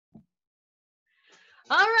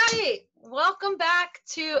All right, welcome back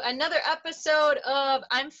to another episode of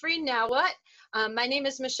I'm Free Now What? My name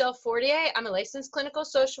is Michelle Fortier. I'm a licensed clinical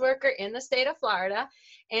social worker in the state of Florida.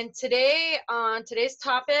 And today, on today's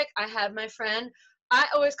topic, I have my friend, I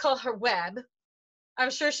always call her Webb.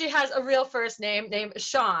 I'm sure she has a real first name named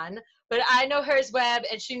Shawn, but I know her as Webb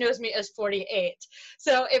and she knows me as 48.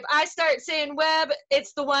 So if I start saying Webb,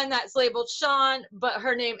 it's the one that's labeled Shawn, but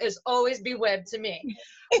her name is always be Webb to me.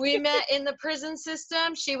 We met in the prison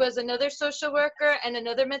system. She was another social worker and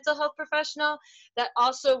another mental health professional that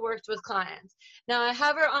also worked with clients. Now, I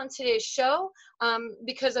have her on today's show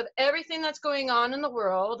because of everything that's going on in the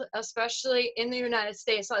world, especially in the United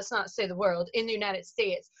States. Let's not say the world, in the United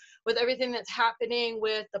States, with everything that's happening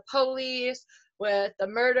with the police, with the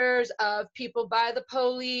murders of people by the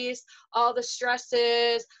police, all the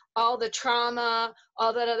stresses, all the trauma,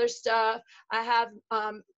 all that other stuff. I have,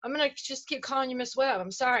 I'm going to just keep calling you Miss Webb.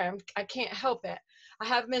 I'm sorry, I can't help it. I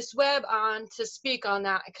have Miss Webb on to speak on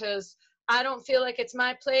that because I don't feel like it's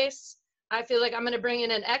my place. I feel like I'm going to bring in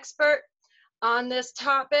an expert on this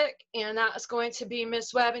topic, and that's going to be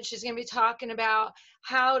Miss Webb, and she's going to be talking about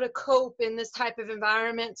how to cope in this type of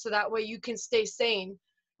environment so that way you can stay sane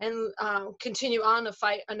and continue on to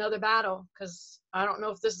fight another battle, because I don't know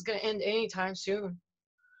if this is going to end anytime soon.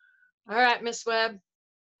 All right, Miss Webb.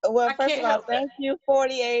 Well, I first can't of all, help it. thank you,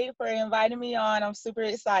 48, for inviting me on. I'm super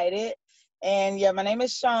excited. And yeah, my name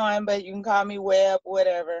is Shawn, but you can call me Webb,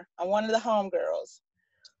 whatever. I'm one of the homegirls.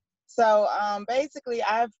 So basically,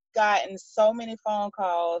 I've gotten so many phone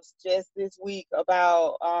calls just this week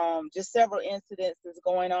about just several incidents that's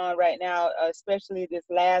going on right now, especially this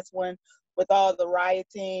last one with all the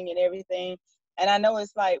rioting and everything. And I know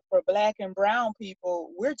it's like for Black and brown people,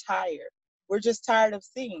 we're tired. We're just tired of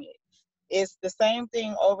seeing it. It's the same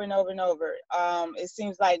thing over and over and over. It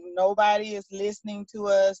seems like nobody is listening to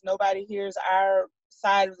us. Nobody hears our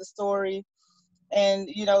side of the story. And,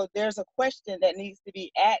 there's a question that needs to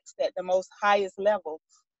be asked at the most highest level.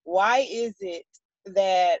 Why is it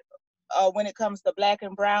that when it comes to Black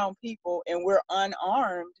and brown people and we're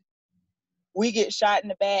unarmed, we get shot in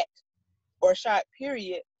the back or shot,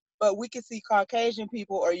 period? But we can see Caucasian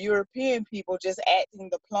people or European people just acting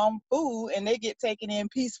the plum fool and they get taken in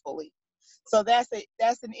peacefully. So that's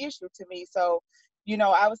an issue to me. So,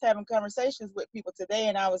 I was having conversations with people today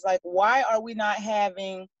and I was like, why are we not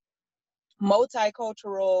having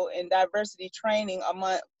multicultural and diversity training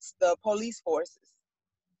amongst the police forces?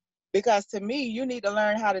 Because to me, you need to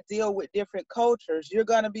learn how to deal with different cultures. You're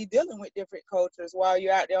going to be dealing with different cultures while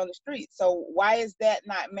you're out there on the street. So why is that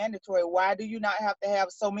not mandatory? Why do you not have to have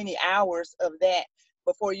so many hours of that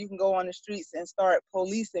before you can go on the streets and start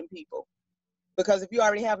policing people? Because if you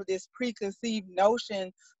already have this preconceived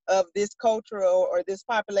notion of this culture or this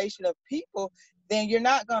population of people, then you're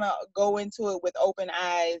not going to go into it with open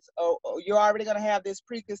eyes, or you're already going to have this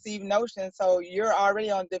preconceived notion. So you're already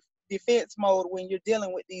on defense mode when you're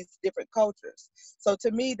dealing with these different cultures. So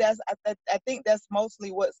to me, I think that's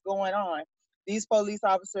mostly what's going on. These police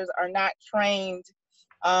officers are not trained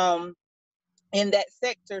in that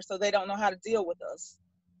sector, so they don't know how to deal with us.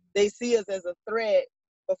 They see us as a threat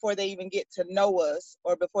before they even get to know us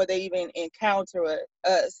or before they even encounter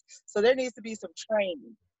us. So there needs to be some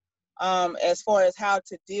training as far as how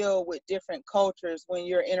to deal with different cultures when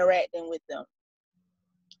you're interacting with them.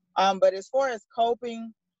 But as far as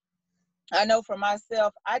coping, I know for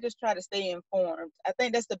myself, I just try to stay informed. I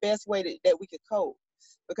think that's the best way that we could cope,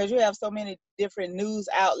 because you have so many different news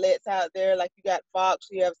outlets out there. Like you got Fox,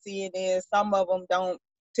 you have CNN. Some of them don't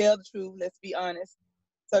tell the truth, let's be honest.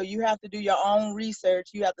 So you have to do your own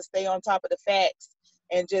research. You have to stay on top of the facts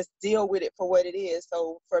and just deal with it for what it is.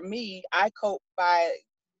 So for me, I cope by,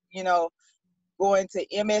 going to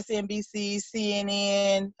MSNBC,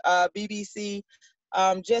 CNN, BBC,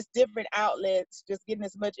 just different outlets, just getting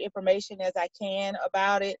as much information as I can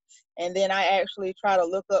about it. And then I actually try to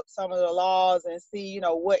look up some of the laws and see,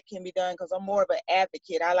 what can be done, because I'm more of an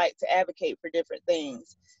advocate. I like to advocate for different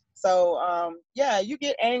things. So, yeah, you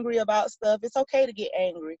get angry about stuff. It's okay to get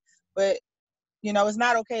angry, but it's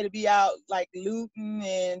not okay to be out like looting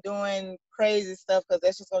and doing crazy stuff, because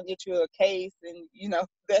that's just going to get you a case, and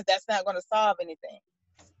that's not going to solve anything.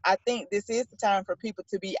 I think this is the time for people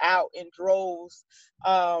to be out in droves,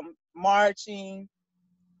 marching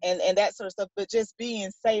and that sort of stuff, but just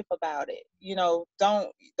being safe about it.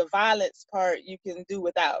 Don't, the violence part you can do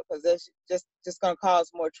without, because that's just going to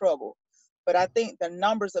cause more trouble. But I think the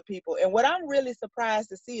numbers of people, and what I'm really surprised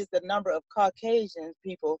to see is the number of Caucasian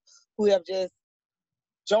people who have just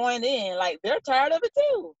joined in. Like, they're tired of it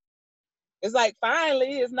too. It's like,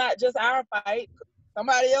 finally, it's not just our fight.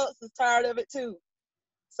 Somebody else is tired of it too.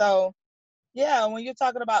 So Yeah, when you're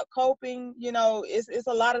talking about coping, you know, it's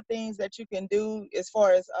a lot of things that you can do as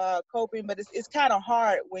far as coping, but it's kind of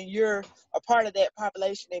hard when you're a part of that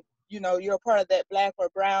population. If you know you're a part of that black or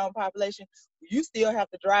brown population, you still have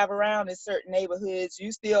to drive around in certain neighborhoods.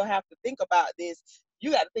 You still have to think about this.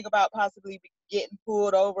 You got to think about possibly getting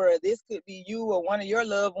pulled over, or this could be you or one of your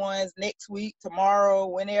loved ones next week, tomorrow,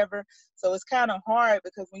 whenever. So it's kind of hard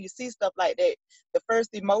because when you see stuff like that, the first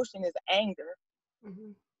emotion is anger.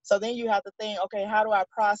 Mm-hmm. So then you have to think, okay, how do I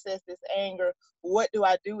process this anger? What do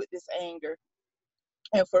I do with this anger?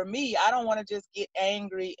 And for me, I don't want to just get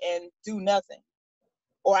angry and do nothing.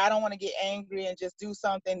 Or I don't want to get angry and just do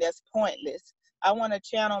something that's pointless. I want to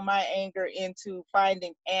channel my anger into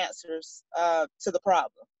finding answers to the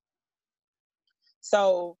problem.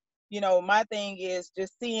 So, you know, my thing is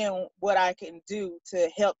just seeing what I can do to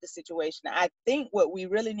help the situation. I think what we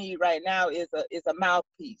really need right now is a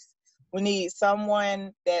mouthpiece. We need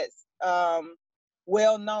someone that's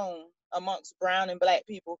well known amongst brown and black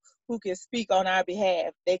people who can speak on our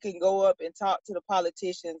behalf. They can go up and talk to the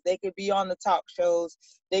politicians. They could be on the talk shows.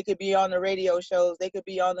 They could be on the radio shows. They could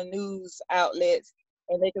be on the news outlets,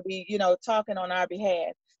 and they could be, you know, talking on our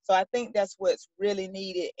behalf. So I think that's what's really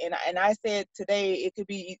needed. And I said today it could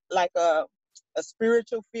be like a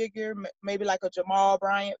spiritual figure, maybe like a Jamal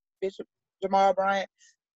Bryant, Bishop Jamal Bryant,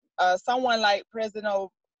 someone like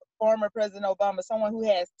former President Obama, someone who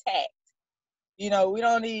has tact. You know, we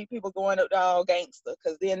don't need people going up to all gangster,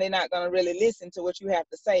 because then they're not going to really listen to what you have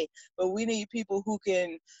to say. But we need people who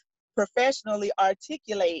can professionally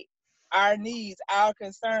articulate our needs, our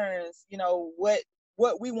concerns, you know, what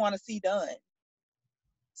we want to see done.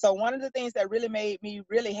 So one of the things that really made me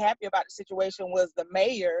really happy about the situation was the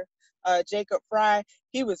mayor, Jacob Fry.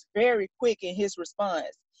 He was very quick in his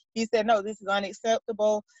response. He said, no, this is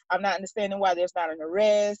unacceptable. I'm not understanding why there's not an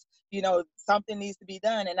arrest. You know, something needs to be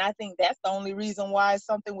done. And I think that's the only reason why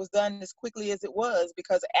something was done as quickly as it was,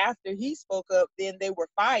 because after he spoke up, then they were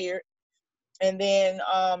fired. And then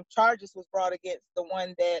charges was brought against the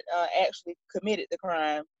one that actually committed the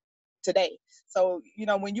crime today. So, you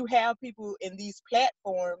know, when you have people in these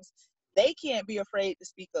platforms, they can't be afraid to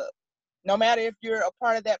speak up. No matter if you're a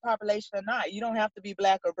part of that population or not, you don't have to be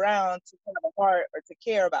black or brown to have a heart or to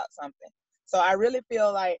care about something. So I really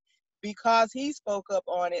feel like because he spoke up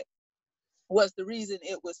on it was the reason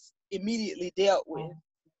it was immediately dealt with.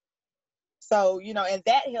 So, you know, and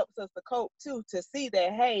that helps us to cope too, to see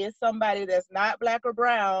that, hey, it's somebody that's not black or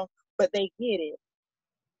brown, but they get it.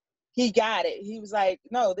 He got it. He was like,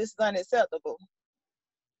 no, this is unacceptable.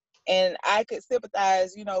 And I could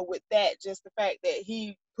sympathize, you know, with that, just the fact that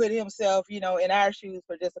he put himself, you know, in our shoes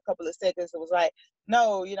for just a couple of seconds. It was like,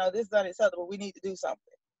 no, you know, this is unacceptable. We need to do something.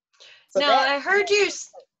 So Now, that, I heard you,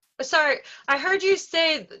 sorry, I heard you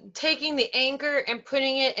say taking the anger and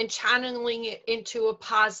putting it and channeling it into a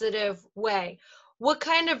positive way. What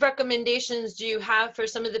kind of recommendations do you have for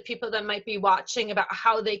some of the people that might be watching about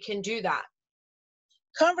how they can do that?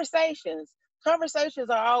 conversations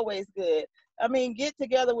are always good. I mean, get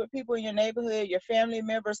together with people in your neighborhood, your family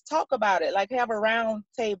members, talk about it, like have a round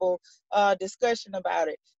table discussion about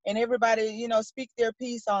it, and everybody, you know, speak their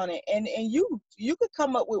piece on it. And you could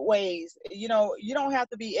come up with ways. You know, you don't have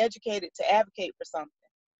to be educated to advocate for something.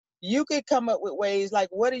 You could come up with ways like,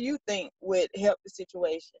 what do you think would help the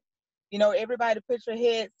situation? You know, everybody put your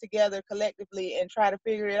heads together collectively and try to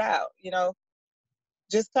figure it out, you know.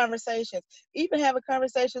 Just conversations, even having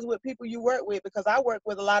conversations with people you work with, because I work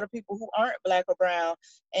with a lot of people who aren't black or brown.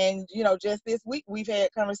 And, you know, just this week we've had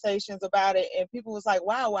conversations about it, and people was like,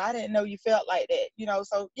 wow, well, I didn't know you felt like that, you know.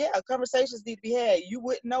 So yeah, conversations need to be had. You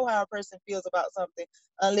wouldn't know how a person feels about something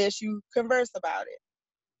unless you converse about it.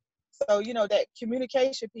 So, you know, that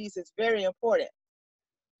communication piece is very important,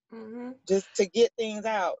 Mm-hmm. just to get things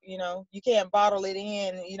out. You know, you can't bottle it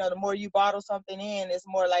in. You know, the more you bottle something in, it's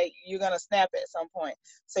more like you're gonna snap at some point.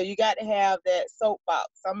 So you got to have that soapbox,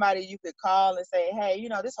 somebody you could call and say, hey, you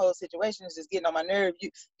know, this whole situation is just getting on my nerve. You,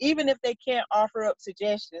 even if they can't offer up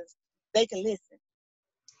suggestions, they can listen.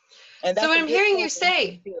 And So that's what a I'm good hearing you person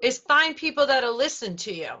say too. is find people that'll listen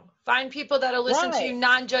to you. Find people that'll listen to Right, you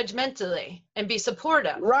non-judgmentally and be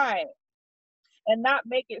supportive. right. And not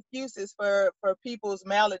make excuses for people's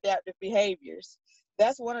maladaptive behaviors.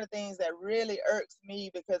 That's one of the things that really irks me,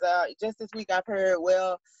 because just this week I've heard,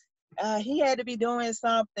 well, he had to be doing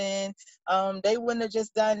something. They wouldn't have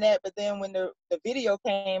just done that. But then when the video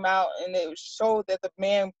came out and it showed that the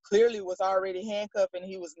man clearly was already handcuffed and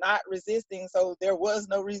he was not resisting, so there was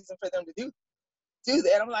no reason for them to do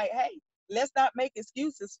that. I'm like, hey, let's not make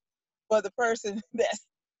excuses for the person that's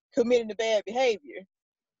committing the bad behavior.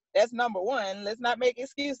 That's number one. Let's not make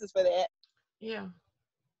excuses for that. Yeah.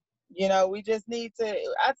 You know, we just need to,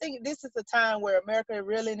 I think this is a time where America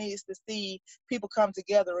really needs to see people come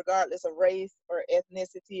together regardless of race or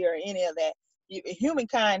ethnicity or any of that.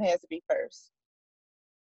 Humankind has to be first.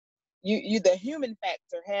 The human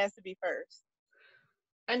factor has to be first.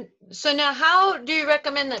 And so now, how do you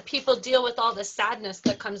recommend that people deal with all the sadness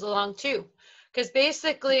that comes along too? Because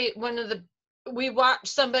basically, we watch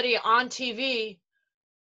somebody on TV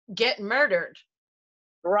get murdered.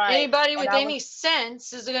 Right. Anybody And with any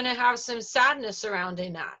sense is going to have some sadness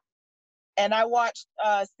surrounding that. And I watched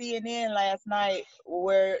CNN last night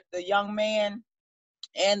where the young man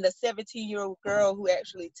and the 17-year-old girl who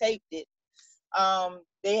actually taped it,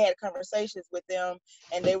 they had conversations with them,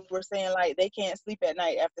 and they were saying like they can't sleep at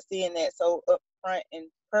night after seeing that so upfront and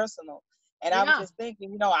personal. And I was Yeah. just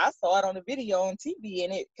thinking, you know, I saw it on the video on TV,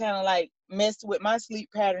 and it kind of like messed with my sleep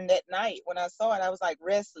pattern that night. When I saw it, I was like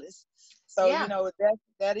restless. So, you Yeah. know,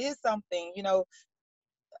 that is something, you know,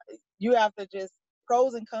 you have to just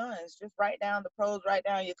pros and cons, just write down the pros, write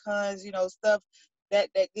down your cons, you know, stuff that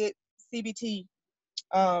good CBT,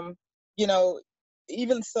 you know,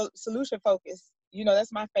 even solution focus, you know,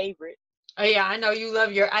 that's my favorite. Oh yeah, I know you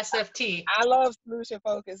love your SFT. I love solution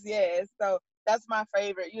focus, yes. So that's my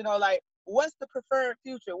favorite. You know, like what's the preferred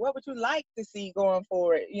future? What would you like to see going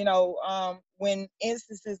forward? You know, when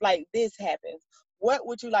instances like this happens, what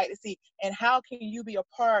would you like to see, and how can you be a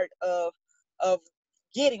part of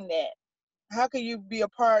getting that? How can you be a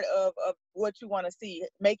part of what you want to see,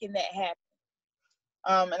 making that happen?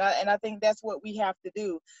 And I think that's what we have to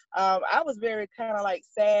do. I was very kind of like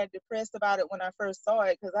sad, depressed about it when I first saw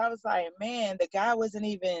it, because I was like, man, the guy wasn't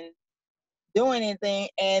even doing anything.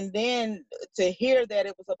 And then to hear that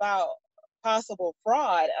it was about possible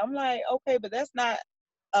fraud, I'm like, okay, but that's not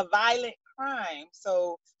a violent crime.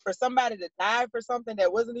 So for somebody to die for something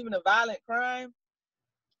that wasn't even a violent crime,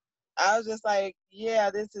 I was just like, yeah,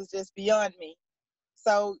 this is just beyond me.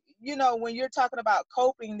 So, you know, when you're talking about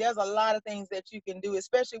coping, there's a lot of things that you can do,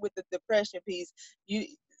 especially with the depression piece. You,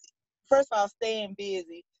 first of all, staying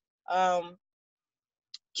busy, um,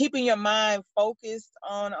 keeping your mind focused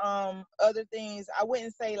on other things. I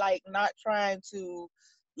wouldn't say like not trying to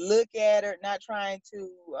look at or not trying to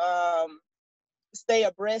stay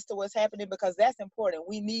abreast of what's happening, because that's important.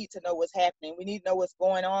 We need to know what's happening. We need to know what's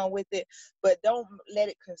going on with it, but don't let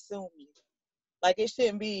it consume you. Like it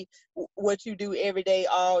shouldn't be what you do every day,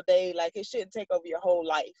 all day. Like it shouldn't take over your whole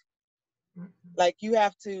life. Like you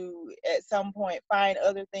have to at some point find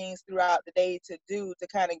other things throughout the day to do to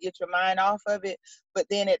kind of get your mind off of it. But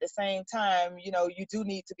then at the same time, you know, you do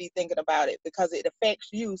need to be thinking about it because it affects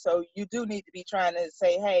you. So you do need to be trying to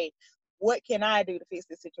say, hey, what can I do to fix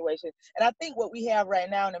this situation? And I think what we have right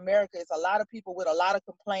now in America is a lot of people with a lot of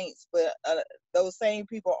complaints, but those same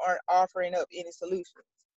people aren't offering up any solutions.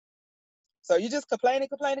 So you just complaining,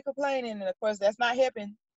 and of course that's not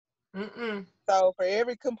helping. Mm-mm. So for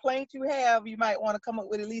every complaint you have, you might want to come up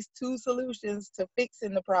with at least 2 solutions to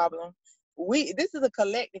fixing the problem. This is a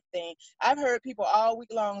collective thing. I've heard people all week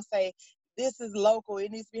long say, this is local,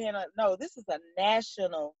 it needs to be handled. No, this is a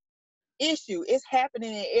national issue. It's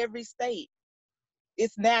happening in every state.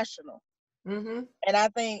 It's national. Mm-hmm. And I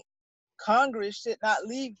think Congress should not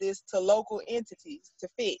leave this to local entities to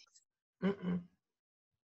fix. Mm-mm.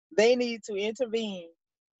 They need to intervene.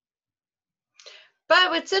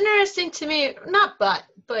 But what's interesting to me, not but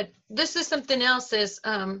this is something else, is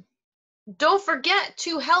don't forget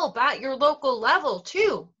to help at your local level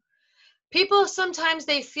too. People sometimes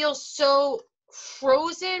they feel so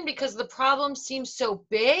frozen because the problem seems so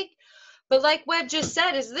big. But like Webb just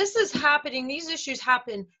said, is this is happening, these issues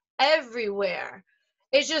happen everywhere.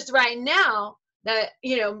 It's just right now that,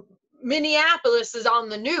 you know, Minneapolis is on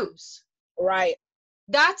the news. Right.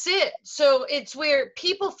 That's it. So it's where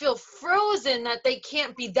people feel frozen that they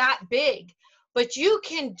can't be that big. But you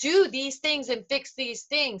can do these things and fix these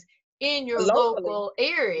things in your Locally. local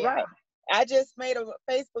area. Right. I just made a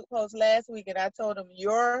Facebook post last week, and I told them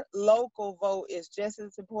your local vote is just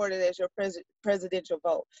as important as your presidential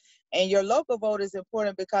vote. And your local vote is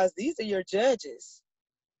important because these are your judges.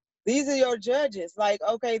 These are your judges. Like,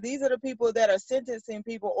 okay, these are the people that are sentencing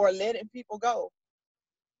people or letting people go.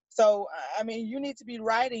 So, I mean, you need to be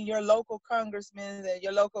writing your local congressmen and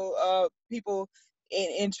your local people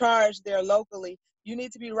in charge there locally. You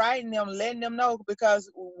need to be writing them, letting them know, because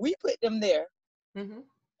we put them there. Mm-hmm.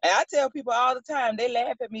 And I tell people all the time, they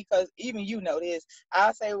laugh at me because even you know this.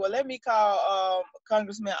 I say, well, let me call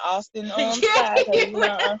Congressman Austin Yeah, Scott. you You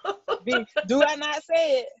know, will. do I not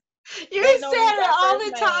say it? You They know say me it by all first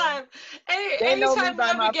the name. time. They know me Anytime by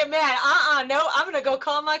Webb my would get mad, no, I'm gonna go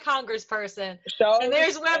call my congressperson. show. And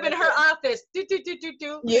there's Webb And in if her office. Do do do do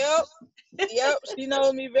do. yep. Yep, she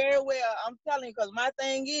knows me very well. I'm telling you, because my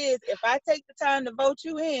thing is, if I take the time to vote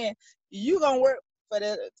you in, you gonna work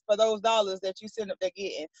for those dollars that you send up there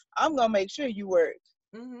getting. I'm gonna make sure you work.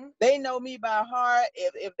 Mm-hmm. They know me by heart.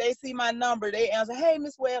 If they see my number, they answer, "Hey,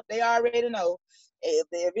 Miss Webb." They already know. If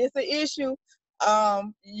it's an issue,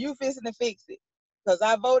 you fixing to fix it. Because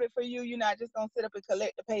I voted for you. You're not just gonna sit up and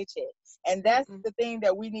collect the paycheck. And that's Mm-mm. the thing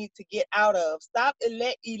that we need to get out of. Stop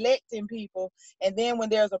electing people, and then when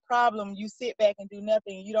there's a problem, you sit back and do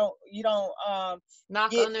nothing. You don't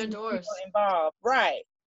Knock get on their these people doors. involved. Right.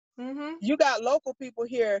 Mm-hmm. You got local people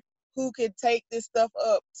here who could take this stuff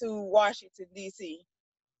up to Washington D.C.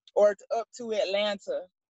 or up to Atlanta.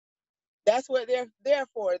 That's what they're there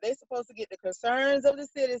for. They're supposed to get the concerns of the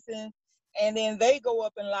citizens, and then they go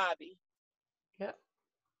up and lobby. Yeah.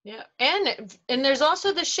 Yeah. And there's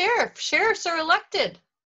also the sheriff. Sheriffs are elected.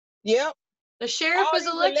 Yep. The sheriff All is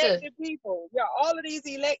these elected. elected people, yeah, all of these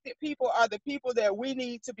elected people are the people that we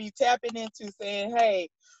need to be tapping into, saying, hey,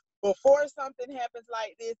 before something happens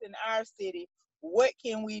like this in our city, what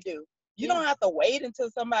can we do? You Yeah. don't have to wait until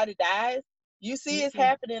somebody dies. You see it's Mm-mm.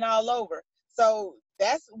 happening all over. So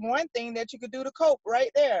that's one thing that you could do to cope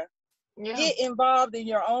right there. Yeah. Get involved in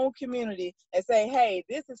your own community and say, hey,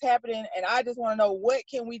 this is happening, and I just want to know what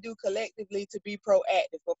can we do collectively to be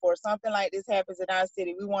proactive before something like this happens in our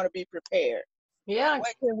city. We want to be prepared. Yeah.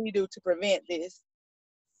 What can we do to prevent this?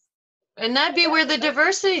 And that'd be where the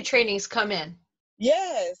diversity trainings come in.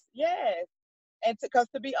 Yes, yes. And because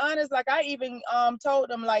to be honest, like I even told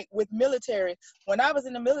them, like with military, when I was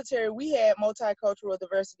in the military, we had multicultural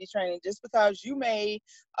diversity training just because you may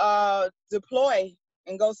deploy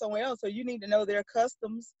and go somewhere else. So you need to know their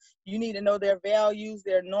customs, you need to know their values,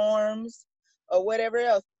 their norms, or whatever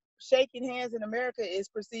else. Shaking hands in America is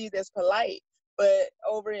perceived as polite, but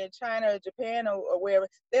over in China or Japan or wherever,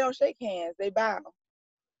 they don't shake hands, they bow.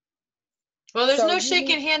 Well, there's So no you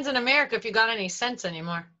need, shaking hands in America if you got any sense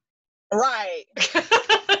anymore. right,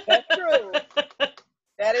 that's true.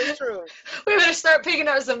 That is true. We better start picking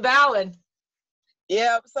up some bowing.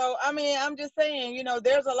 Yeah, so I mean, I'm just saying,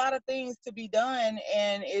 there's a lot of things to be done,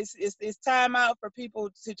 and it's time out for people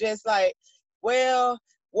to just like, well,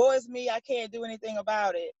 woe is me, I can't do anything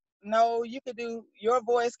about it. No, you could do your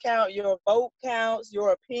voice count, your vote counts,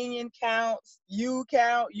 your opinion counts, you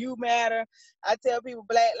count, you matter. I tell people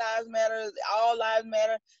Black Lives Matter, all lives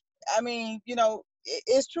matter. I mean,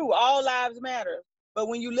 it's true, all lives matter. But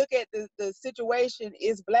when you look at the situation,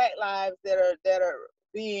 it's Black lives that are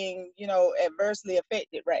being, adversely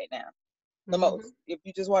affected right now, the Mm-hmm. most, if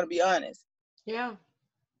you just want to be honest. Yeah.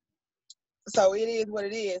 So it is what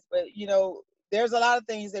it is. But, there's a lot of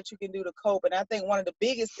things that you can do to cope. And I think one of the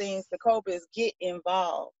biggest things to cope is get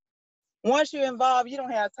involved. Once you're involved, you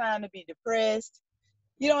don't have time to be depressed.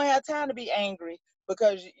 You don't have time to be angry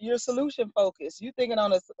because you're solution focused. You're thinking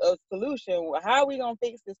on a solution. How are we going to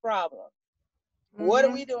fix this problem? What are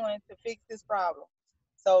Mm-hmm. we doing to fix this problem?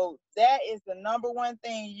 So that is the number one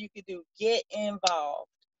thing you could do. Get involved.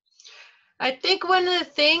 I think one of the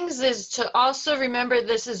things is to also remember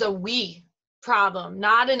this is a we problem,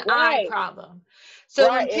 not an I Right, problem. So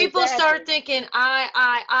right, when people start exactly. thinking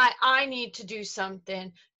I need to do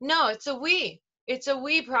something, no, it's a we. It's a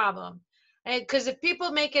we problem. Because if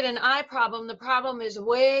people make it an I problem, the problem is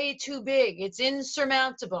way too big. It's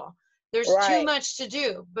insurmountable. There's too Right, much to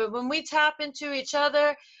do. But when we tap into each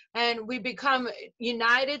other and we become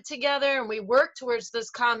united together and we work towards this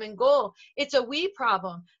common goal, it's a we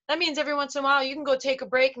problem. That means every once in a while you can go take a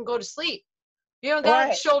break and go to sleep. You don't got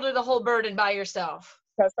to right. shoulder the whole burden by yourself.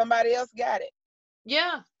 Because somebody else got it.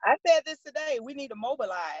 Yeah. I said this today. We need to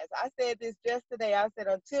mobilize. I said this just today. I said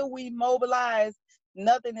until we mobilize,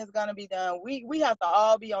 nothing is gonna be done. We have to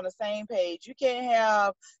all be on the same page. You can't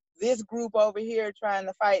have this group over here trying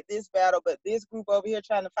to fight this battle, but this group over here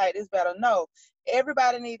trying to fight this battle. No,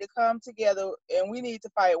 everybody need to come together, and we need to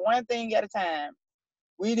fight one thing at a time.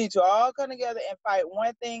 We need to all come together and fight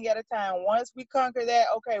one thing at a time. Once we conquer that,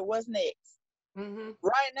 okay, what's next? Mhm.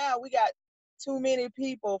 Right now, we got too many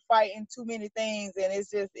people fighting too many things, and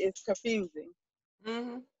it's confusing,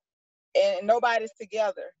 Mhm. and nobody's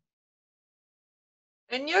together.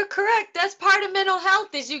 And you're correct. That's part of mental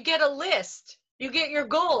health is you get a list. You get your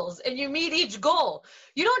goals and you meet each goal.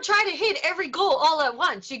 You don't try to hit every goal all at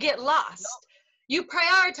once. You get lost. You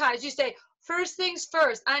prioritize. You say, first things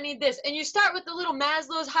first, I need this. And you start with the little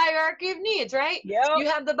Maslow's hierarchy of needs, right? Yep, You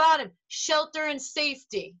have the bottom, shelter and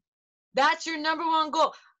safety. That's your number one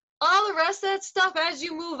goal. All the rest of that stuff as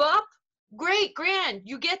you move up, great, grand.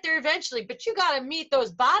 You get there eventually, but you got to meet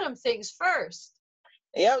those bottom things first.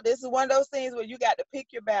 yep. This is one of those things where you got to pick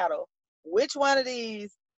your battle. Which one of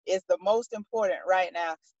these is the most important right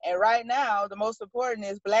now. And right now, the most important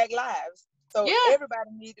is Black lives. So Yeah, everybody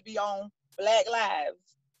needs to be on Black lives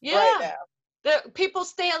right yeah. now. The people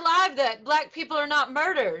stay alive that Black people are not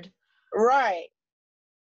murdered. Right.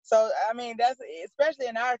 So, I mean, that's especially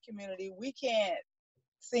in our community, we can't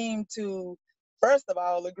seem to, first of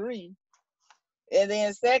all, agree. And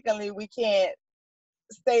then secondly, we can't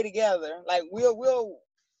stay together. Like we'll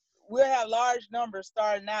have large numbers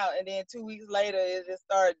starting out, and then 2 weeks later it just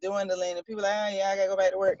started dwindling, and people are like, oh yeah, I gotta go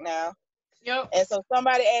back to work now. Yep. And so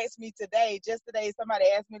somebody asked me just today, somebody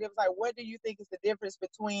asked me, they was like, what do you think is the difference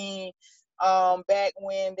between back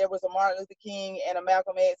when there was a Martin Luther King and a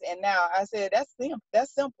Malcolm X and now? I said, that's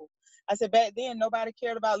simple. I said, back then nobody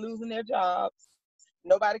cared about losing their jobs.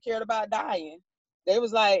 Nobody cared about dying. They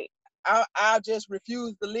was like, I'll just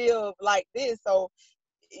refuse to live like this. So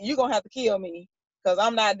you're going to have to kill me because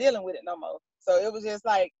I'm not dealing with it no more. So it was just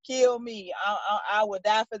like, kill me. I would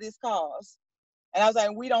die for this cause. And I was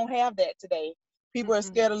like, we don't have that today. People are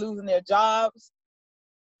scared of losing their jobs,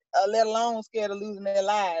 let alone scared of losing their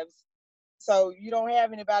lives. So you don't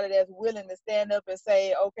have anybody that's willing to stand up and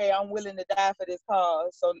say, okay, I'm willing to die for this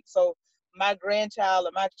cause. So my grandchild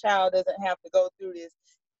or my child doesn't have to go through this.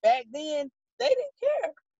 Back then, they didn't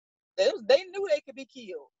care. They knew they could be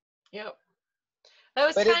killed. Yep. That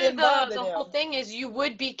was But it kind of didn't bother the whole them. thing is you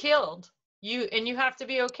would be killed. You have to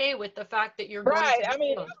be okay with the fact that you're going Right. to be I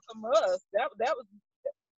mean, killed. that was a must. That was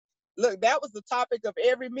look, that was the topic of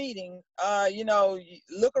every meeting.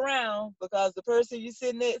 Look around because the person you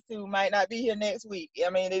sit next to might not be here next week. I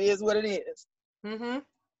mean, it is what it is. Mm-hmm.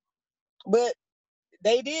 But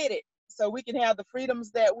they did it so we can have the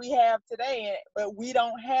freedoms that we have today, but we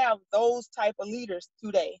don't have those type of leaders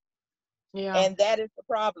today. Yeah. And that is the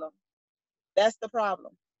problem. That's the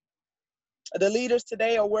problem. The leaders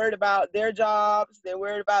today are worried about their jobs, they're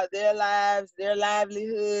worried about their lives, their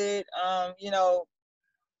livelihood. I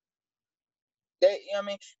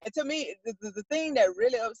mean, and to me, the thing that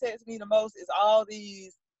really upsets me the most is all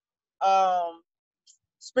these um,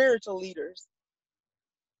 spiritual leaders,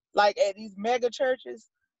 like at these mega churches,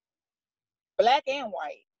 Black and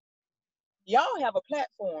white. Y'all have a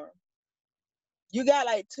platform. You got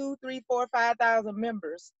like 2, 3, 4, 5,000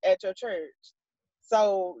 members at your church.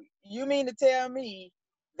 So you mean to tell me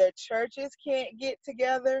the churches can't get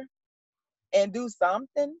together and do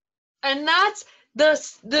something? And that's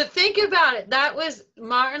the think about it. That was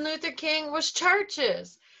Martin Luther King was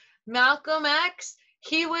churches. Malcolm X,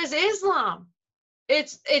 he was Islam.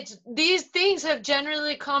 It's these things have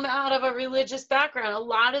generally come out of a religious background. A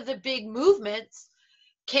lot of the big movements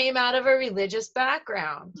came out of a religious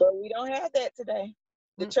background. But we don't have that today.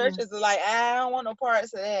 The Mm-mm. churches are like, I don't want no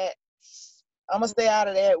parts of that. I'm gonna stay out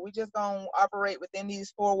of that. We just gonna operate within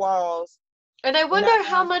these four walls. And I We're not wonder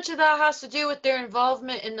how gonna, much of that has to do with their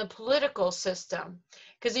involvement in the political system.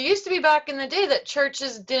 Because it used to be back in the day that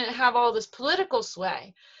churches didn't have all this political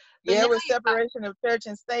sway. But now yeah, with separation of church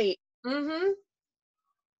and state. mm-hmm.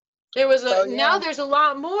 So Now yeah, there's a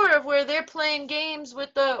lot more of where they're playing games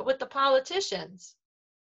with the politicians.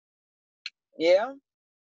 yeah.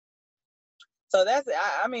 So that's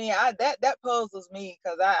I mean that puzzles me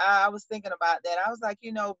because I was thinking about that. I was like,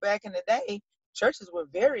 back in the day, churches were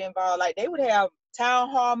very involved. Like they would have town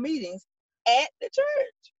hall meetings at the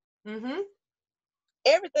church. Mm-hmm.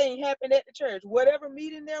 Everything happened at the church. Whatever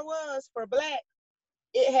meeting there was for Black,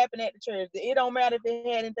 it happened at the church. It don't matter if it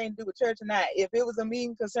had anything to do with church or not. If it was a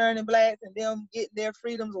meeting concerning Blacks and them getting their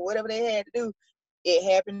freedoms or whatever they had to do, it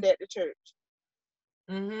happened at the church.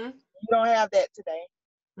 Mm-hmm. You don't have that today.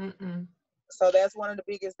 Mm-mm. So that's one of the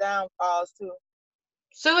biggest downfalls too.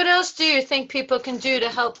 So what else do you think people can do to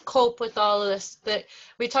help cope with all of this? That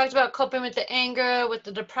we talked about coping with the anger, with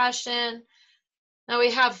the depression. Now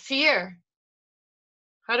we have fear.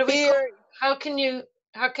 How do we cope? Fear. How can you?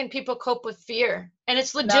 How can people cope with fear? And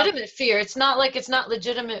it's Now, legitimate fear. It's not like it's not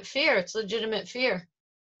legitimate fear. It's legitimate fear.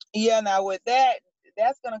 yeah, now with that,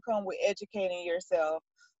 that's gonna come with educating yourself.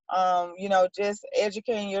 Just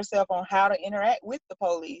educating yourself on how to interact with the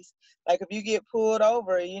police. Like if you get pulled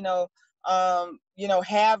over,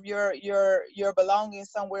 have your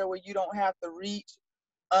belongings somewhere where you don't have to reach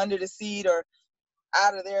under the seat or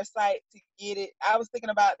out of their sight to get it. I was thinking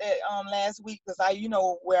about that last week because I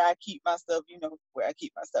where I keep my stuff, where I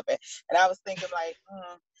keep my stuff at. And I was thinking like,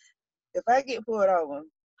 if I get pulled over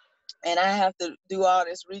and I have to do all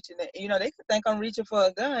this reaching, they could think I'm reaching for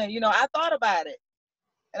a gun. I thought about it.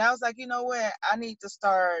 And I was like, you know what? I need to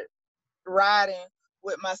start riding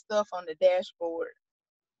with my stuff on the dashboard.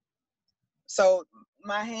 So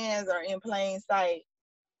my hands are in plain sight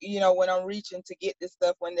when I'm reaching to get this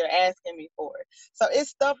stuff when they're asking me for it. So it's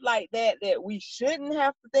stuff like that that we shouldn't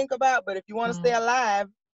have to think about. But if you want to stay alive,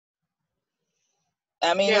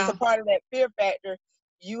 I mean, it's a part of that fear factor.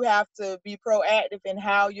 You have to be proactive in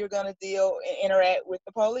how you're going to deal and interact with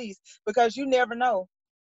the police, because you never know.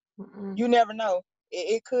 You never know.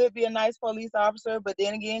 It could be a nice police officer, but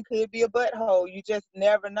then again, could be a butthole. You just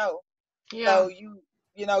never know. So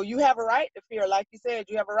you have a right to fear. Like you said,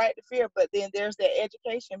 you have a right to fear, but then there's that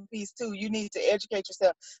education piece too. You need to educate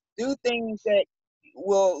yourself. Do things that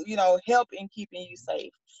will, help in keeping you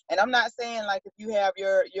safe. And I'm not saying like if you have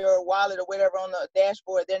your wallet or whatever on the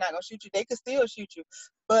dashboard, they're not going to shoot you. They could still shoot you,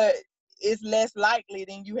 but it's less likely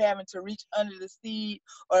than you having to reach under the seat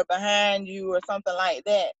or behind you or something like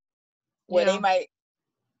that, where they might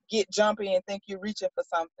get jumpy and think you're reaching for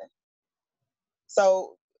something.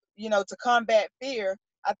 So, to combat fear,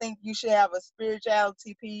 I think you should have a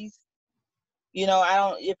spirituality piece.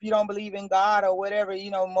 If you don't believe in God or whatever,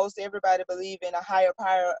 most everybody believe in a higher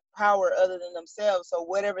power other than themselves. So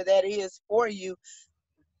whatever that is for you,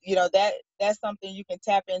 that's something you can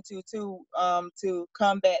tap into too, to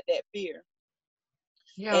combat that fear.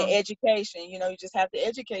 And education, you just have to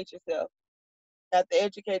educate yourself.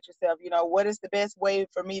 What is the best way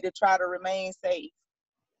for me to try to remain safe?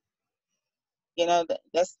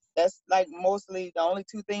 That's like mostly the only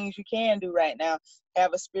two things you can do right now.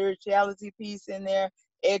 Have a spirituality piece in there,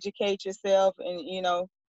 educate yourself, and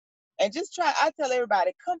just try. I tell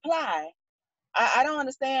everybody, comply. I don't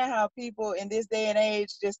understand how people in this day and age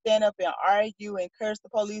just stand up and argue and curse the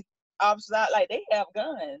police officers out like they have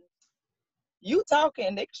guns. You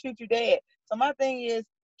talking, they can shoot you dead. So my thing is,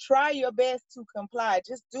 try your best to comply.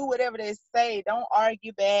 Just do whatever they say. Don't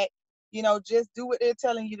argue back. Just do what they're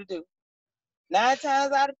telling you to do. 9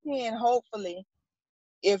 times out of 10, hopefully,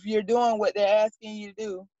 if you're doing what they're asking you to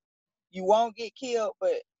do, you won't get killed.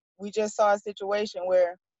 But we just saw a situation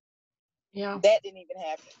where that didn't even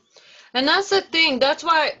happen. And that's the thing. That's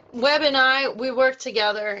why Webb and I, we work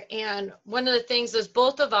together. And one of the things is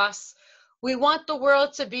both of us, we want the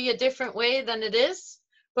world to be a different way than it is,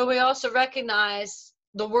 but we also recognize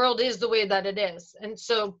the world is the way that it is. And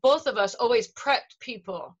so both of us always prepped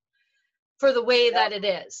people for the way that it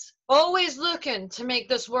is, always looking to make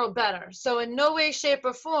this world better. So in no way, shape,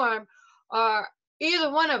 or form are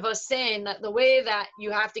either one of us saying that the way that you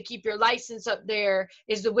have to keep your license up there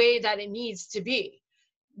is the way that it needs to be.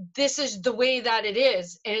 This is the way that it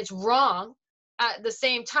is, and it's wrong. At the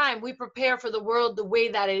same time, we prepare for the world the way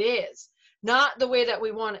that it is, not the way that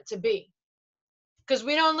we want it to be. Because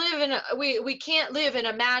we don't live in we can't live in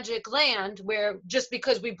a magic land where just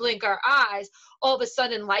because we blink our eyes, all of a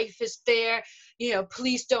sudden life is fair.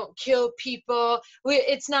 Police don't kill people.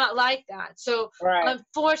 It's not like that. So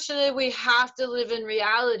unfortunately, we have to live in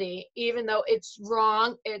reality, even though it's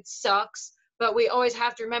wrong, it sucks. But we always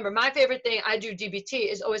have to remember, my favorite thing, I do DBT,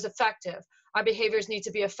 is always effective. Our behaviors need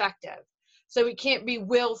to be effective. So we can't be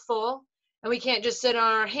willful. And we can't just sit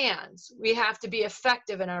on our hands. We have to be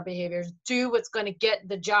effective in our behaviors, do what's going to get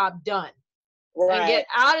the job done, and get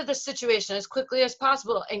out of the situation as quickly as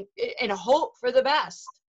possible, and hope for the best.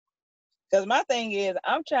 Because my thing is,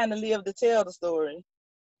 I'm trying to live to tell the story.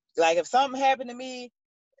 Like if something happened to me,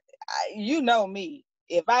 you know me.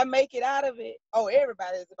 If I make it out of it,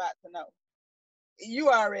 everybody is about to know. You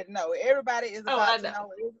already know. Everybody is about to know.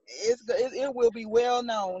 It will be well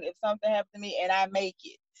known if something happened to me and I make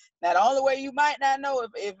it. Now, the only way you might not know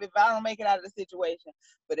if I don't make it out of the situation.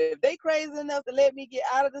 But if they crazy enough to let me get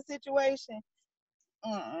out of the situation,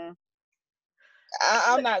 I'm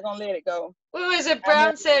not going to let it go. What was it?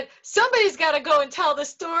 Brown said, somebody's got to go and tell the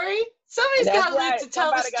story. Somebody's got to live to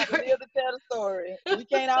tell the story. Somebody got to live to tell the story. We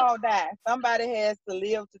can't all die. Somebody has to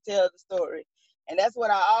live to tell the story. And that's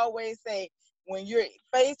what I always say. When you're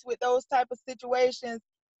faced with those type of situations,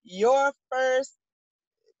 your first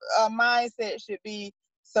mindset should be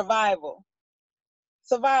survival.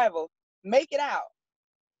 Make it out.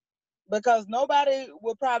 Because nobody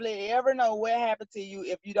will probably ever know what happened to you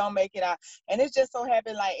if you don't make it out. And it's just so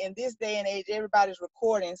happened, like in this day and age, everybody's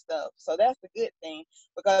recording stuff. So that's the good thing,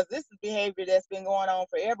 because this is behavior that's been going on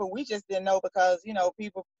forever. We just didn't know because,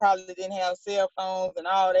 people probably didn't have cell phones and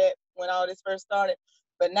all that when all this first started.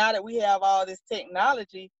 But now that we have all this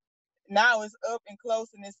technology, now it's up and close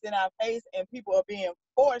and it's in our face, and people are being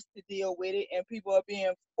forced to deal with it, and people are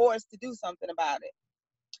being forced to do something about it.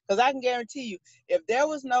 Because I can guarantee you, if there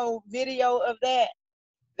was no video of that,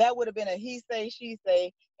 that would have been a he say, she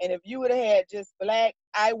say. And if you would have had just black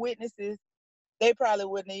eyewitnesses, they probably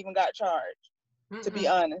wouldn't even got charged, to be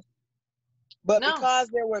honest. But because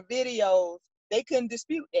there were videos, they couldn't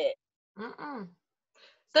dispute that.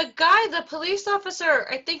 The police officer,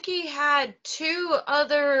 I think he had 2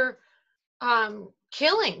 other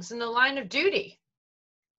killings in the line of duty.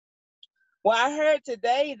 Well, I heard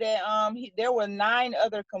today that there were 9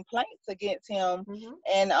 other complaints against him,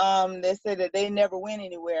 and they said that they never went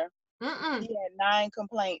anywhere. He had 9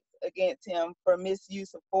 complaints against him for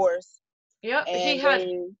misuse of force. Yep, and he had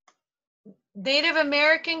Native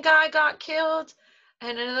American guy got killed,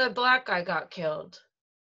 and another black guy got killed.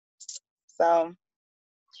 So,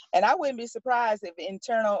 and I wouldn't be surprised if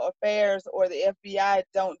Internal Affairs or the FBI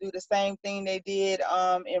don't do the same thing they did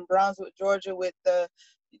in Brunswick, Georgia, with the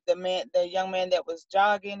young man that was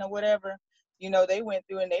jogging or whatever. You know, they went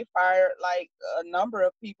through and they fired like a number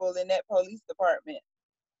of people in that police department.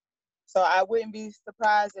 So I wouldn't be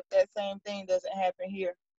surprised if that same thing doesn't happen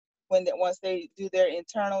here once they do their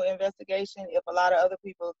internal investigation, if a lot of other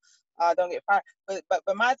people don't get fired.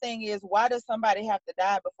 But my thing is, why does somebody have to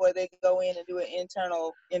die before they go in and do an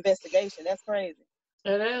internal investigation? That's crazy.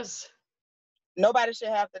 It is. Nobody should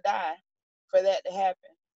have to die for that to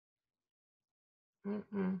happen.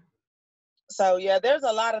 So yeah, there's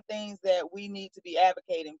a lot of things that we need to be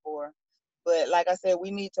advocating for. But like I said,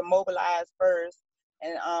 we need to mobilize first.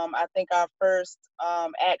 And I think our first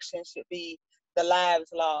action should be the lives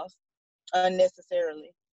lost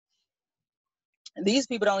unnecessarily. And these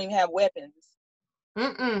people don't even have weapons.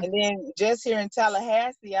 And then just here in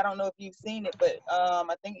Tallahassee, I don't know if you've seen it, but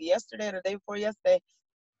I think yesterday or the day before yesterday,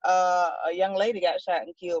 a young lady got shot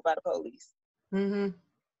and killed by the police.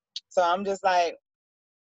 So I'm just like,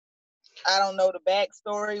 I don't know the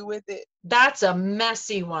backstory with it. That's a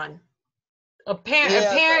messy one.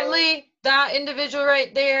 Apparently, that individual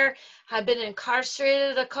right there had been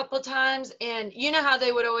incarcerated a couple times, and you know how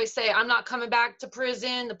they would always say, I'm not coming back to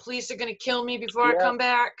prison, the police are going to kill me before I come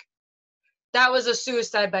back? That was a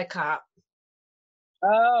suicide by cop.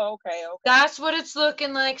 Oh, okay. That's what it's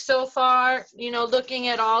looking like so far, you know, looking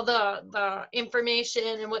at all the information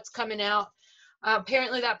and what's coming out.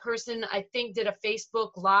 Apparently that person, I think, did a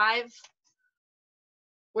Facebook Live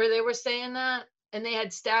where they were saying that, and they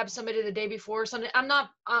had stabbed somebody the day before or something. I'm not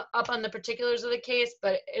up on the particulars of the case,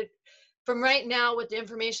 but from right now, what the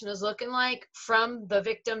information is looking like from the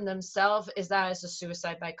victim themselves is that it's a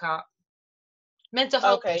suicide by cop. Mental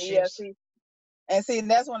health issues. See,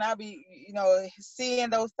 that's when I be, you know, seeing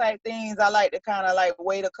those type things. I like to kind of like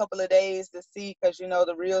wait a couple of days to see, because, you know,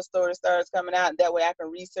 the real story starts coming out. That way I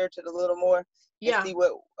can research it a little more and see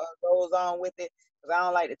what goes on with it. Because I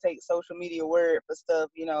don't like to take social media word for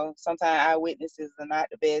stuff. You know, sometimes eyewitnesses are not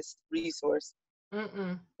the best resource.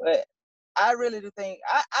 But I really do think,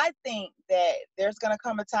 I think that there's going to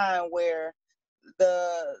come a time where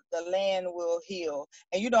the land will heal.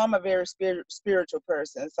 And, you know, I'm a very spiritual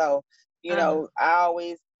person. So, you know, I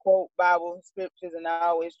always quote Bible scriptures, and I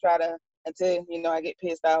always try to, until, you know, I get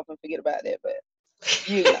pissed off and forget about that. But,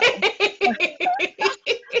 you know.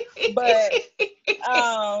 But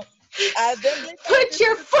I definitely put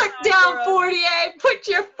your foot down, 48. Put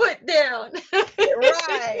your foot down.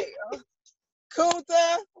 Right.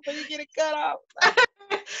 Kunta, when you get it cut off.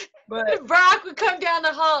 But Brock would come down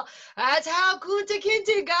the hall. That's how Kunta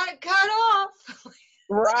Kinte got cut off.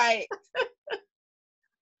 Right.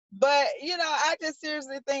 But, you know, I just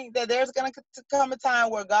seriously think that there's going to come a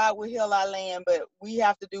time where God will heal our land, but we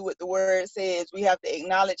have to do what the word says. We have to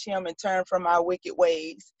acknowledge him and turn from our wicked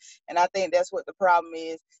ways. And I think that's what the problem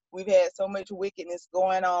is. We've had so much wickedness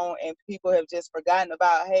going on, and people have just forgotten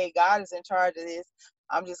about, hey, God is in charge of this.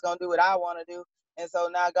 I'm just going to do what I want to do. And so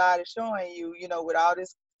now God is showing you, you know, with all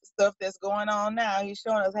this stuff that's going on now, he's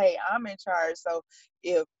showing us, hey, I'm in charge. So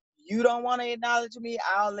if you don't want to acknowledge me,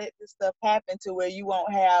 I'll let this stuff happen to where you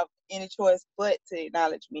won't have any choice but to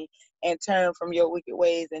acknowledge me and turn from your wicked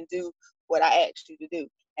ways and do what I asked you to do.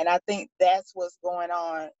 And I think that's what's going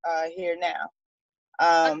on here now.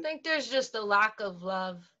 I think there's just a lack of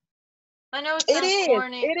love. I know it sounds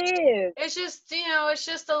corny. It is. It's just, you know, it's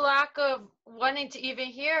just a lack of wanting to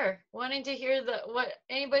hear what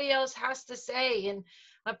anybody else has to say and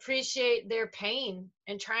appreciate their pain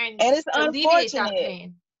and trying to alleviate that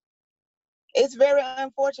pain. It's very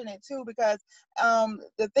unfortunate too, because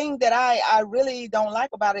the thing that I really don't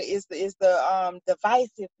like about it is the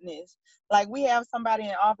divisiveness. Like, we have somebody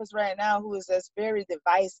in office right now who is just very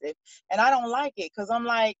divisive, and I don't like it, because I'm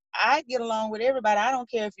like, I get along with everybody. I don't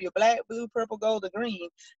care if you're black, blue, purple, gold, or green.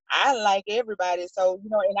 I like everybody. So, you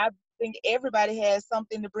know, and I think everybody has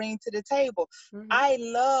something to bring to the table. I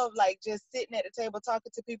love like just sitting at the table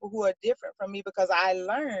talking to people who are different from me, because I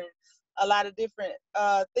learn a lot of different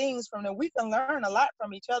things from them. We can learn a lot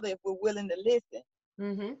from each other if we're willing to listen.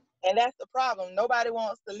 And that's the problem. Nobody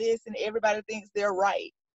wants to listen. Everybody thinks they're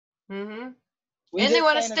right. We And they just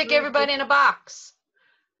want to can't stick agree to everybody in a box.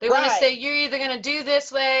 They want to right. say you're either going to do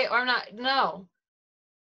this way or not. No,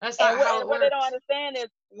 that's not And how it what they don't works. understand is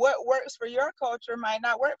what works for your culture might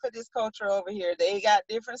not work for this culture over here. They got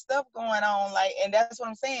different stuff going on, like, and that's what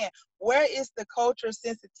I'm saying. Where is the culture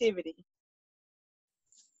sensitivity?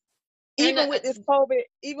 And Even with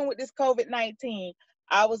this COVID-19,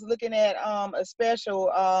 I was looking at a special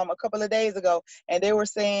a couple of days ago, and they were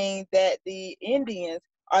saying that the Indians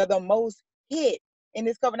are the most hit in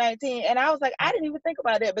this COVID-19, and I was like, I didn't even think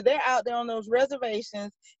about that, but they're out there on those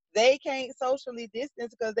reservations. They can't socially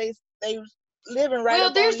distance because they living right well, up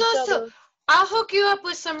on there's each also, other. I'll hook you up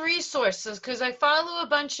with some resources because I follow a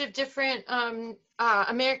bunch of different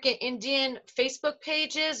American Indian Facebook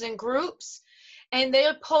pages and groups, and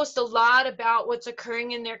they'll post a lot about what's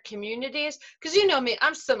occurring in their communities. Because you know me,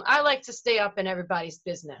 I like to stay up in everybody's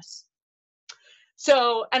business.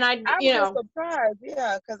 So, and I was just surprised,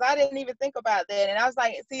 yeah, because I didn't even think about that. And I was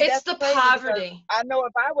like, see, it's that's the crazy because poverty. I know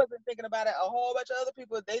if I wasn't thinking about it, a whole bunch of other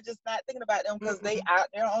people, they just not thinking about them because they Mm-mm. out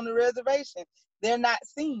there on the reservation. They're not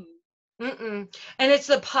seen. Mm-mm. And it's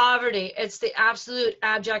the poverty. It's the absolute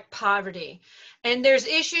abject poverty. And there's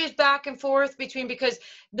issues back and forth between, because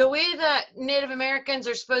the way that Native Americans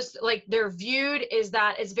are supposed to, like, they're viewed is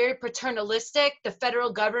that it's very paternalistic. The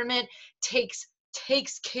federal government takes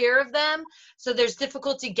care of them. So there's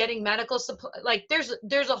difficulty getting medical supply. Like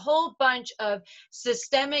there's a whole bunch of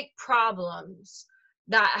systemic problems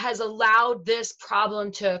that has allowed this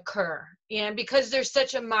problem to occur. And because there's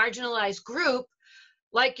such a marginalized group,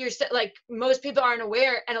 like you're like most people aren't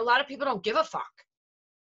aware, and a lot of people don't give a fuck.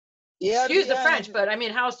 Yeah, to Excuse be the honest. French, but I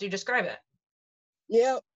mean, how else do you describe it?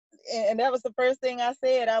 Yeah. And that was the first thing I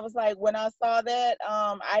said. I was like, when I saw that,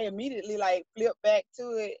 I immediately like flipped back to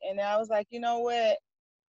it, and I was like, you know what?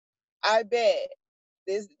 I bet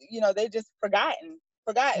this, they just forgotten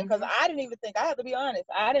because Mm-hmm. I didn't even think. I have to be honest.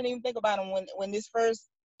 I didn't even think about them when this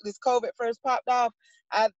COVID first popped off.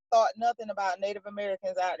 I thought nothing about Native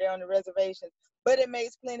Americans out there on the reservations, but it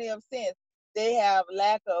makes plenty of sense. They have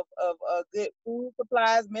lack of good food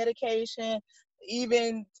supplies, medication,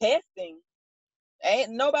 even testing.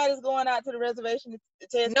 Ain't nobody's going out to the reservation to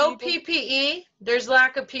test No people. PPE. There's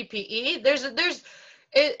lack of PPE.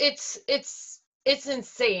 It's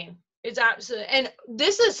insane. It's absolutely, and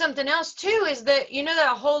this is something else too, is that, you know,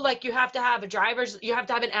 that whole, like, you have to have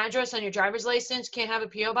an address on your driver's license, can't have a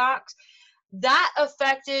PO box. That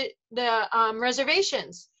affected the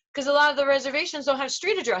reservations, because a lot of the reservations don't have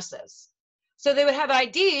street addresses. So they would have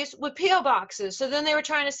IDs with PO boxes. So then they were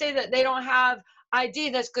trying to say that they don't have ID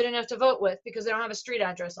that's good enough to vote with because they don't have a street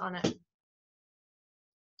address on it.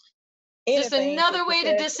 Just Anything to another way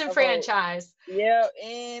to suppress a vote. disenfranchise. Yeah,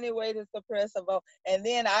 any way to suppress a vote. And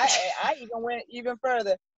then I even went even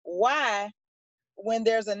further. Why, when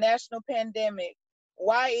there's a national pandemic,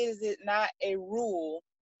 why is it not a rule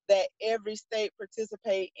that every state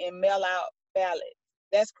participate in mail out ballots?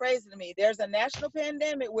 That's crazy to me. There's a national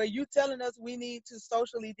pandemic where you telling us we need to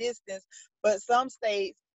socially distance, but some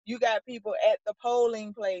states you got people at the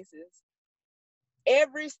polling places.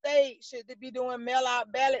 Every state should be doing mail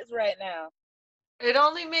out ballots right now. It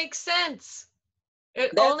only makes sense.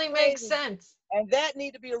 It That's only makes crazy. sense. And that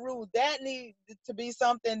need to be a rule. That need to be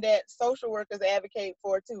something that social workers advocate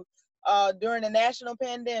for too. During the national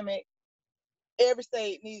pandemic, every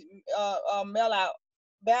state needs mail out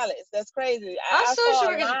ballots. That's crazy. Us I social saw a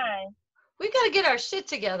workers, line. we got to get our shit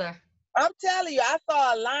together. I'm telling you, I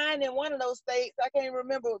saw a line in one of those states. I can't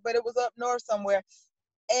remember, but it was up north somewhere.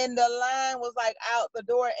 And the line was like out the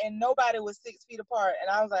door, and nobody was 6 feet apart. And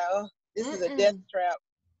I was like, oh, this is a death Mm-mm. trap.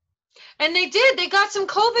 And they got some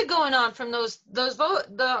COVID going on from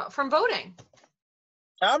from voting.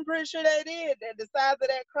 I'm pretty sure they did. The size of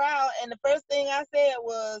that crowd. And the first thing I said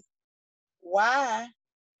was, why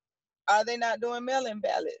are they not doing mail-in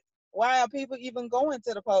ballots? Why are people even going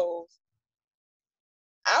to the polls?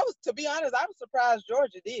 To be honest, I was surprised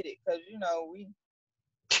Georgia did it because, we.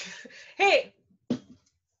 Hey,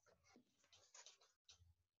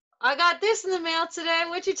 I got this in the mail today.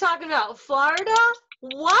 What you talking about? Florida?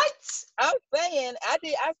 What? I'm saying I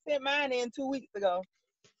sent mine in 2 weeks ago.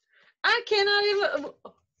 I cannot even.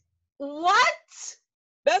 What?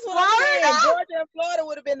 That's what I'm saying. Florida? Georgia and Florida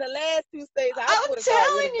would have been the last two states I I'm would have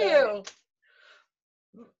thought would telling have done it. you.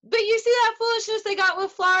 But you see that foolishness they got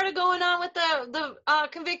with Florida going on with the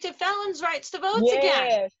convicted felons' rights to vote again.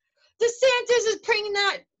 Yes. DeSantis is bringing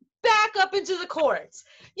that back up into the courts.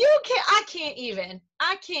 I can't even.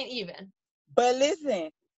 But listen,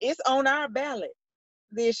 it's on our ballot.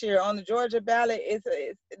 this year on the Georgia ballot.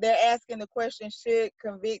 They're asking the question: should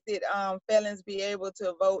convicted felons be able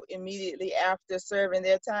to vote immediately after serving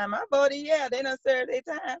their time? I voted yeah. They done served their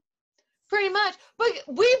time. Pretty much. But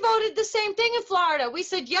we voted the same thing in Florida. We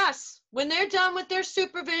said yes. When they're done with their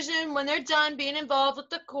supervision, when they're done being involved with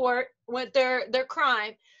the court, with their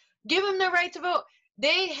crime, give them the right to vote.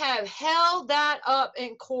 They have held that up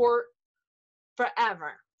in court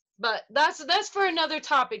forever. But that's for another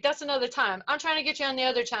topic. That's another time. I'm trying to get you on the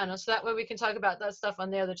other channel so that way we can talk about that stuff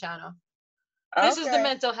on the other channel. This is the Okay.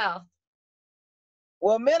 mental health.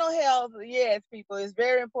 Well, mental health, yes, people, is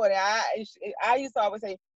very important. I used to always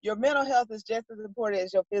say your mental health is just as important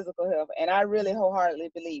as your physical health, and I really wholeheartedly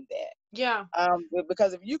believe that. Yeah.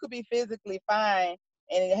 Because if you could be physically fine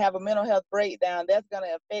and have a mental health breakdown, that's going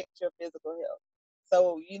to affect your physical health.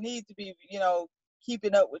 So you need to be,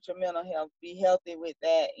 keeping up with your mental health. Be healthy with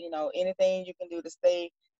that. Anything you can do to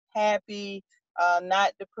stay happy,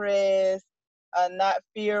 not depressed, not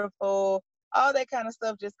fearful. All that kind of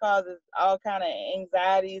stuff just causes all kind of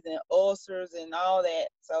anxieties and ulcers and all that.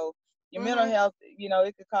 So your mental health,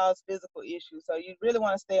 it could cause physical issues. So you really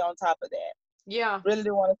want to stay on top of that. Yeah. Really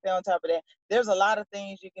do want to stay on top of that. There's a lot of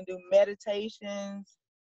things you can do. Meditations.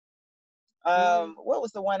 What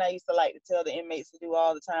was the one I used to like to tell the inmates to do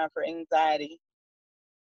all the time for anxiety?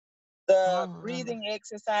 The breathing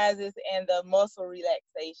exercises and the muscle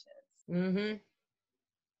relaxations.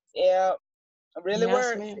 Yeah, it really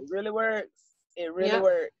works. Ma'am. It really works. It really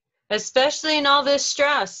works. Especially in all this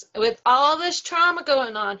stress, with all this trauma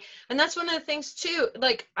going on. And that's one of the things too.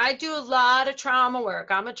 Like, I do a lot of trauma work.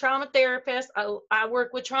 I'm a trauma therapist. I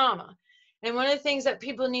work with trauma. And one of the things that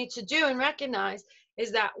people need to do and recognize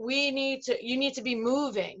is that you need to be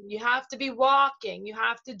moving. You have to be walking. You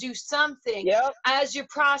have to do something. Yep. As you're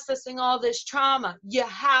processing all this trauma. You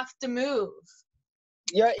have to move.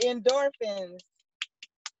 Your endorphins.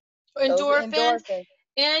 Endorphins.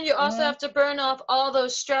 And you also have to burn off all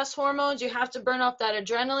those stress hormones. You have to burn off that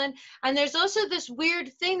adrenaline. And there's also this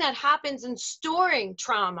weird thing that happens in storing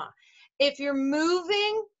trauma. If you're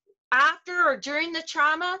moving after or during the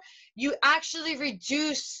trauma, you actually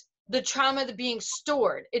reduce the trauma to being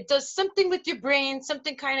stored. It does something with your brain,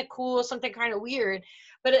 something kind of cool, something kind of weird,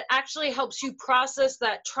 but it actually helps you process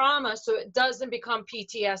that trauma so it doesn't become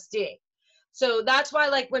PTSD. So that's why,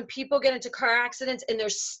 like, when people get into car accidents and they're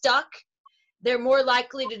stuck, they're more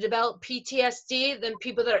likely to develop PTSD than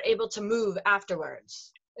people that are able to move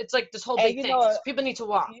afterwards. It's like this whole big thing. People need to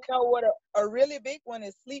walk. You know what? A really big one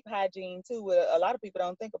is sleep hygiene too. What a lot of people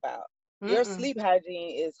don't think about. Your sleep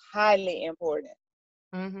hygiene is highly important.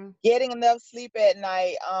 Getting enough sleep at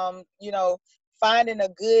night. Finding a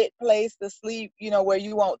good place to sleep. Where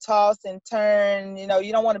you won't toss and turn. You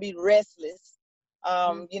don't want to be restless.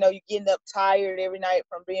 You're getting up tired every night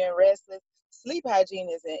from being restless. Sleep hygiene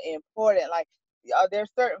is important. Like,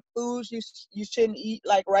 there's certain foods you shouldn't eat,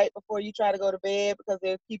 like, right before you try to go to bed, because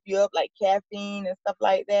they'll keep you up, like caffeine and stuff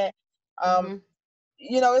like that.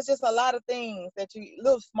 It's just a lot of things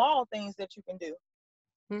little small things that you can do.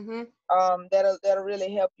 That'll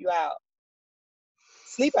really help you out.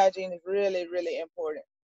 Sleep hygiene is really, really important.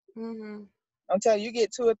 Until you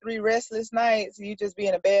get 2 or 3 restless nights, you just be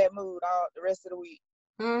in a bad mood all the rest of the week.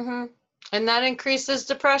 And that increases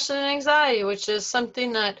depression and anxiety, which is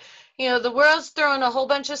something that, the world's throwing a whole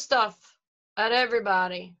bunch of stuff at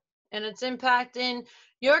everybody, and it's impacting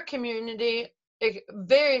your community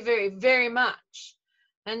very, very, very much.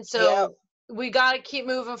 And so we got to keep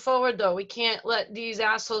moving forward, though. We can't let these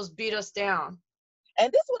assholes beat us down.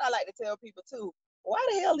 And this is what I like to tell people too. Why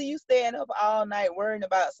the hell are you staying up all night worrying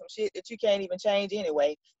about some shit that you can't even change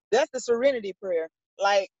anyway? That's the serenity prayer.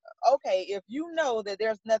 Like, okay, if you know that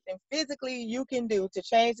there's nothing physically you can do to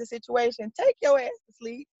change the situation, take your ass to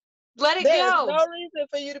sleep. Let it There's go. no reason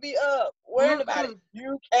for you to be up worrying about it.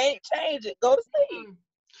 You can't change it. Go to sleep.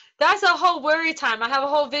 That's a whole worry time. I have a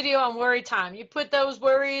whole video on worry time. You put those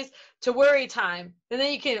worries to worry time, and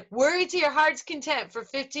then you can worry to your heart's content for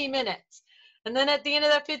 15 minutes. And then at the end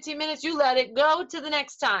of that 15 minutes, you let it go to the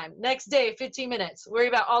next time. Next day, 15 minutes. Worry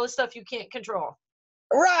about all the stuff you can't control.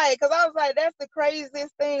 Right, because I was like, that's the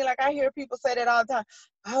craziest thing. Like, I hear people say that all the time.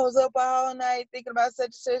 I was up all night thinking about such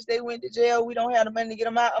and such. They went to jail. We don't have the money to get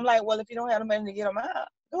them out. I'm like, well, if you don't have the money to get them out,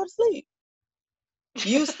 go to sleep.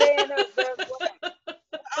 You staying up does what? I'm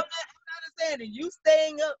not understanding. You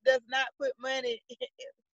staying up does not put money in.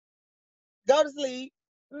 Go to sleep.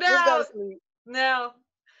 No. Just go to sleep. No.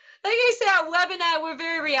 Like I said, Webb and I, we're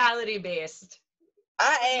very reality-based.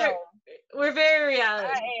 We're very reality.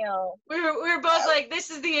 I am. We're both like, this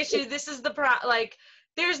is the issue. This is the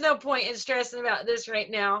there's no point in stressing about this right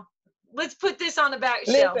now. let's put this on the back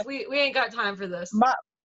Listen, shelf. We ain't got time for this.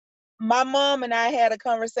 my mom and I had a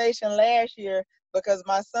conversation last year because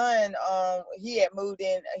my son, he had moved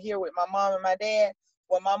in here with my mom and my dad.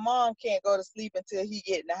 Well, my mom can't go to sleep until he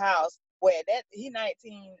get in the house. Well, he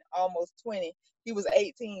 19, almost 20. He was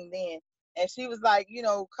 18 then. And she was like,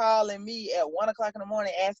 calling me at 1 o'clock in the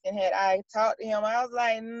morning asking had I talked to him. I was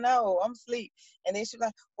like, no, I'm asleep. And then she was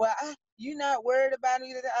like, well, you not worried about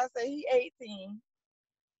me? I said, he 18.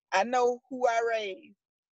 I know who I raised.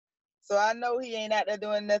 So I know he ain't out there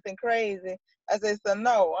doing nothing crazy. I said, so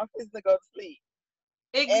no, I'm just to go to sleep.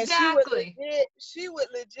 And Exactly. she would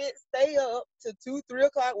legit stay up to 2, 3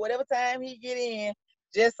 o'clock, whatever time he get in,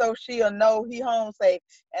 just so she'll know he home safe.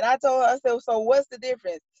 And I told her, I said, so what's the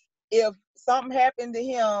difference? If something happened to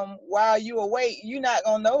him while you awake, you're not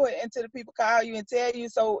gonna know it until the people call you and tell you.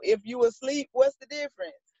 So if you asleep, what's the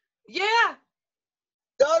difference? Yeah.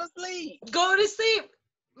 Go to sleep. Go to sleep.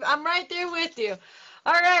 I'm right there with you.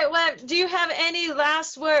 All right, Webb, do you have any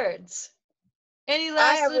last words? Any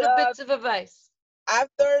last little bits of advice? I've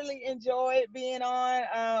thoroughly enjoyed being on.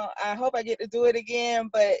 I hope I get to do it again.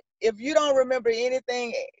 But if you don't remember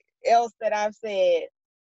anything else that I've said,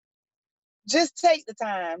 just take the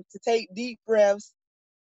time to take deep breaths.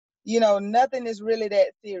 Nothing is really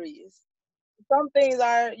that serious. Some things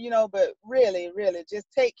are, but really, really, just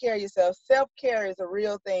take care of yourself. Self-care is a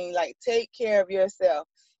real thing. Like, take care of yourself.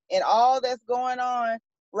 And all that's going on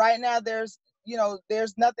right now, there's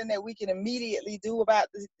nothing that we can immediately do about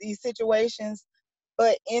these situations.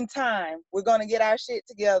 But in time, we're going to get our shit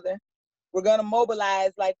together. We're going to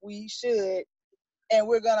mobilize like we should. And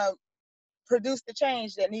we're going to produce the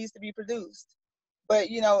change that needs to be produced. But,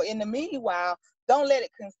 in the meanwhile, don't let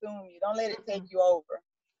it consume you. Don't let it take you over.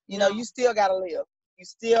 You still got to live. You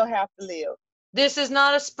still have to live. This is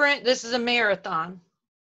not a sprint. This is a marathon.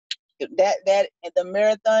 That the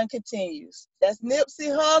marathon continues. That's Nipsey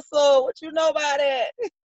Hussle. What you know about that?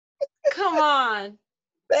 Come on.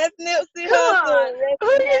 That's Nipsey Come Hussle. on. Who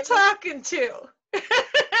are you talking to?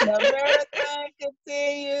 The marathon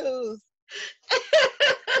continues.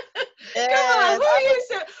 Come on. Who are you?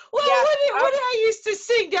 Yeah, what did I used to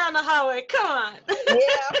sing down the highway? Come on. Yeah,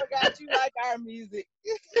 I forgot you like our music.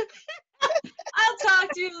 I'll talk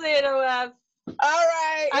to you later, Webb. All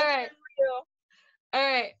right. All right. All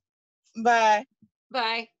right. Bye.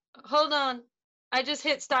 Bye. Hold on. I just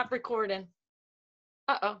hit stop recording.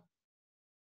 Uh-oh.